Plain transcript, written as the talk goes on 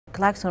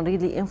Clarkson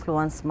really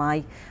influenced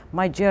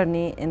my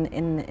journey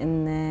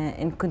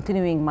in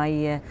continuing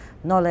my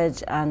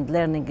knowledge and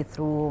learning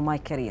through my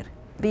career.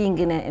 Being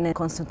in a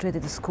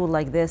concentrated school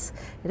like this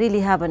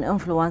really have an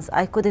influence.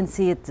 I couldn't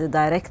see it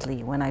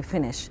directly when I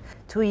finished.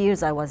 2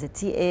 years I was a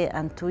TA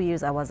and 2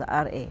 years I was a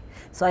RA.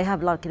 So I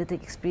have like little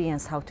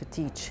experience how to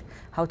teach,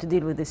 how to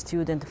deal with the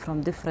student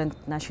from different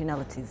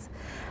nationalities.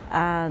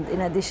 And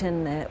in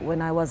addition,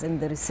 when I was in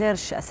the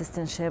research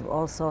assistantship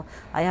also,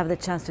 I have the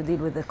chance to deal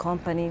with the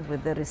company,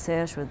 with the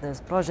research, with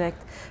this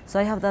project. So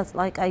I have that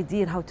like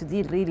idea how to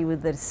deal really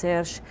with the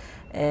research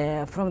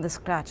from the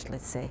scratch,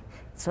 let's say.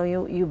 So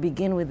you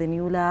begin with a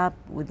new lab,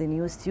 with a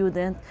new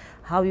student,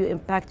 how you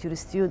impact your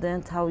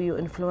student, how you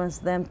influence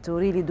them to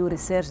really do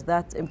research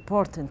that's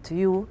important to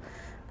you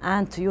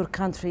and to your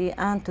country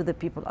and to the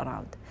people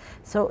around.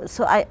 So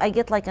I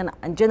get like a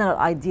general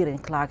idea in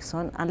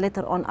Clarkson, and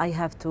later on I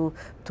have to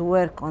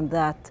work on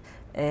that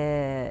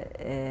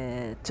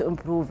to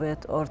improve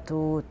it or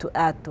to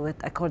add to it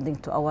according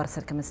to our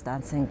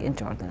circumstancing in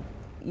Jordan.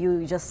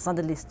 You just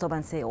suddenly stop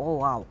and say, oh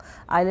wow,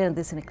 I learned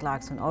this in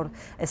Clarkson, or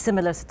a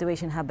similar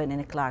situation happened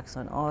in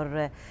Clarkson,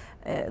 or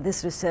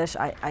this research,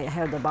 I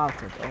heard about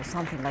it, or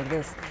something like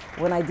this.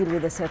 When I deal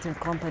with a certain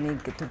company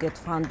to get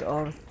fund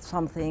or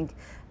something,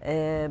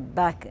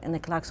 back in the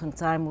Clarkson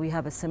time, we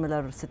have a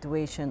similar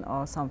situation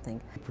or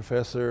something.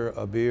 Professor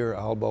Abeer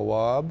Al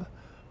Bawab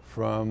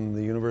from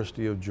the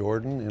University of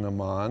Jordan in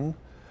Amman,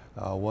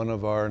 one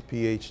of our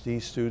PhD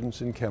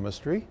students in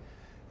chemistry.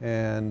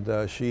 And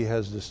she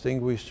has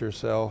distinguished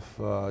herself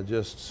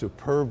just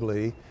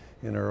superbly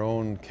in her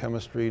own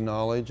chemistry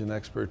knowledge and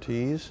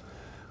expertise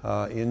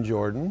in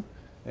Jordan.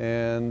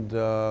 And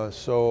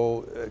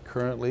so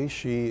currently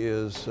she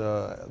is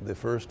the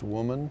first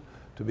woman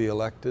to be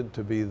elected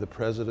to be the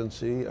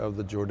presidency of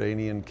the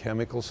Jordanian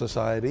Chemical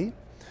Society.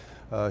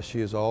 She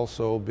has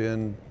also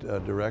been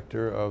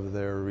director of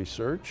their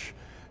research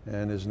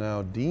and is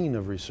now dean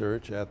of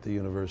research at the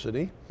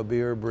university.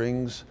 Abeer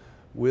brings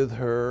with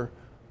her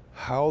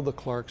how the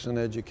Clarkson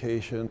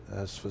education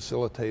has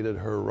facilitated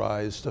her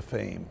rise to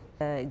fame.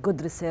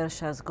 Good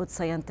researchers, good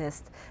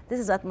scientists. This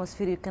is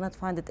atmosphere, you cannot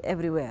find it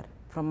everywhere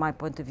from my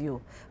point of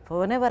view. For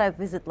whenever I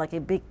visit like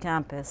a big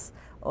campus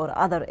or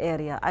other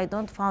area, I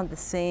don't find the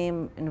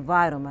same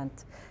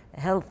environment,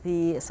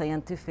 healthy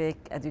scientific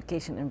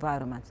education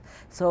environment.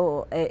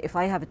 So if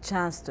I have a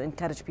chance to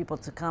encourage people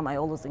to come, I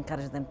always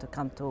encourage them to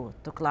come to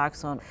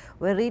Clarkson,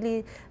 where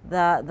really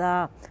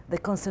the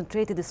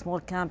concentrated small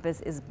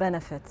campus is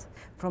benefit.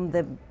 From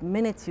the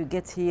minute you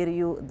get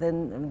here,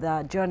 then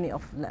the journey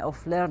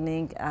of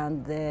learning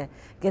and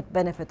get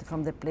benefit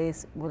from the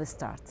place will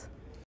start.